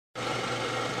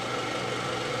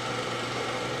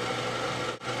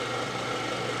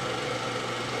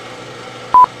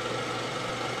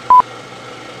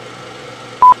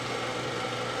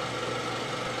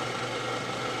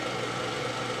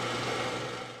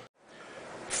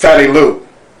Fannie Lou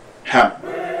Hamer.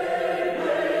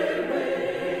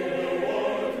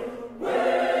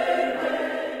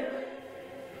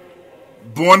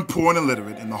 Born poor and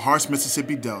illiterate in the harsh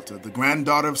Mississippi Delta, the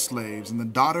granddaughter of slaves and the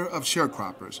daughter of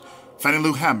sharecroppers, Fannie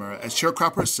Lou Hamer, as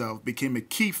sharecropper herself, became a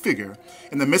key figure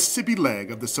in the Mississippi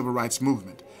leg of the Civil Rights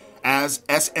Movement. As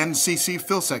SNCC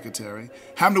Field Secretary,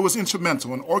 Hamer was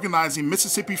instrumental in organizing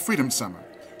Mississippi Freedom Summer.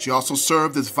 She also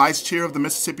served as vice chair of the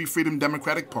Mississippi Freedom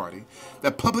Democratic Party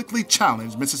that publicly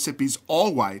challenged Mississippi's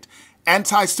all-white,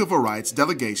 anti-civil rights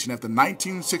delegation at the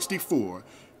 1964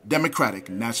 Democratic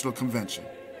National Convention.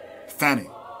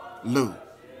 Fannie Lou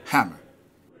Hamer.